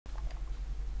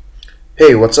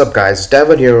Hey, what's up guys,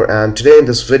 Devon here, and today in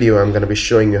this video I'm going to be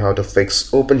showing you how to fix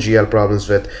OpenGL problems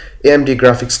with AMD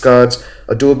graphics cards,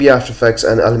 Adobe After Effects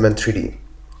and Element 3D.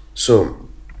 So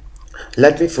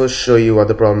let me first show you what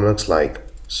the problem looks like.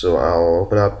 So I'll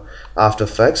open up After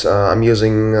Effects. I'm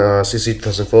using CC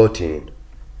 2014.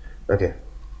 Okay,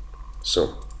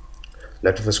 so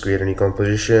let me first create a new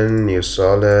composition, new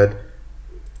solid.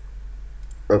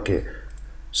 Okay,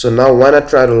 so now when I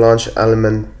try to launch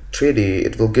Element 3D,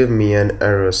 it will give me an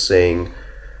error saying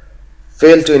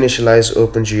failed to initialize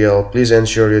OpenGL. Please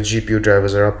ensure your GPU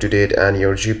drivers are up to date and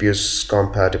your GPU is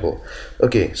compatible.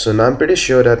 Okay, so now I'm pretty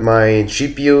sure that my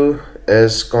GPU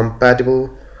is compatible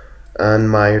and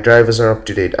my drivers are up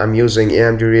to date. I'm using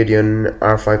AMD Radeon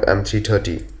R5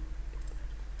 M330.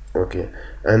 Okay,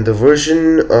 and the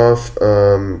version of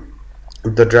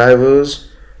the drivers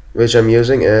which I'm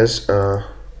using is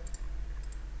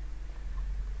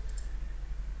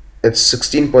it's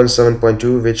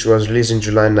 16.7.2, which was released in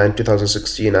July 9,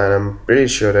 2016, and I'm pretty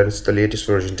sure that it's the latest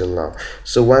version till now.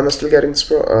 So why am I still getting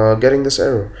this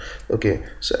error? Okay,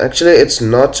 so actually it's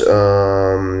not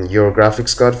your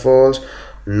graphics card fault,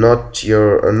 not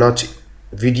your not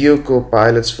Video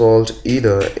Copilot's fault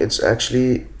either. It's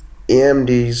actually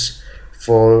AMD's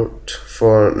fault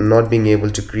for not being able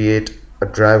to create a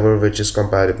driver which is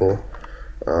compatible,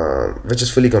 which is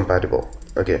fully compatible.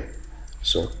 Okay,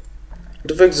 so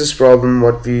to fix this problem,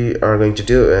 what we are going to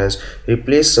do is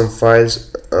replace some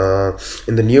files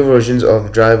in the new versions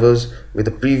of drivers with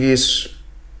the previous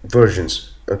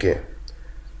versions. Okay,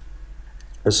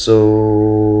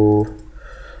 so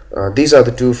these are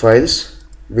the two files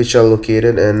which are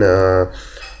located in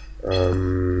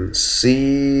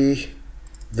C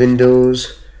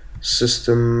Windows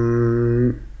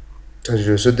System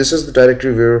 32. So this is the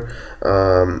directory where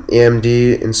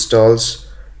AMD installs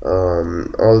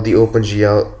all the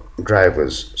OpenGL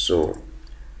drivers. So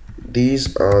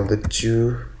these are the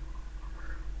two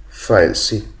files.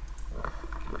 See,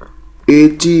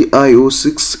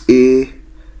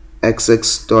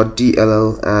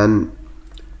 atio6axx.dll and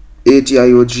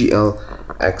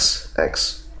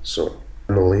atioglxx. So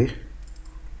only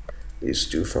these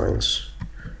two files.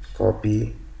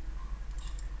 Copy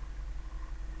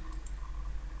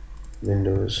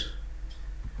Windows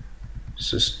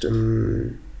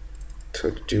System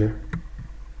 32,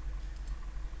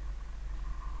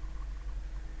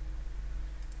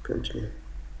 continue.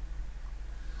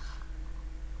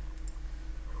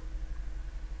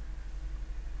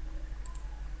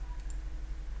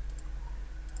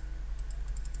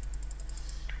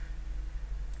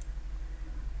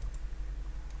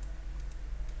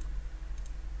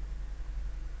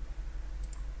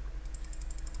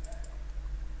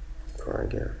 Try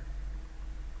again.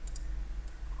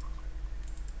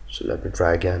 So let me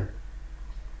try again.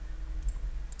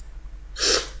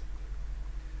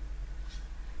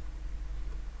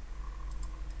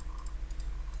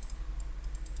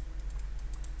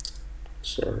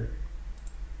 Sorry.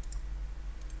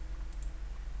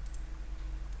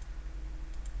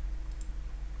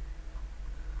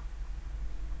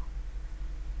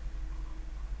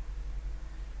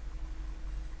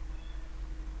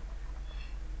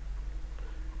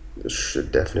 This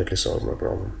should definitely solve my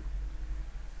problem.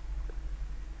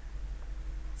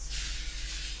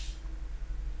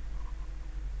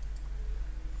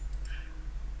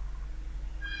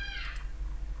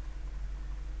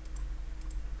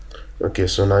 Okay,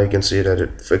 so now you can see that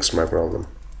it fixed my problem.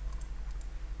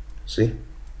 See?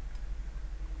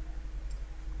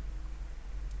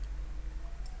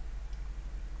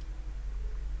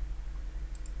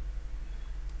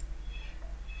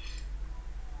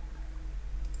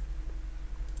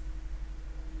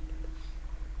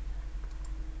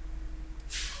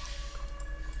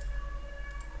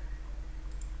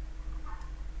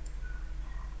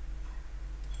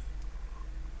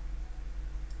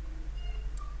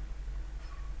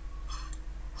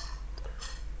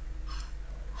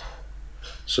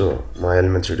 So my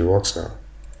Element 3D works now.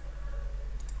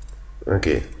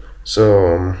 Okay,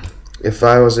 so if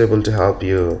I was able to help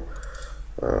you,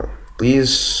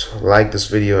 please like this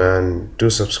video and do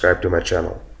subscribe to my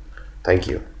channel. Thank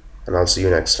you, and I'll see you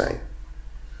next time.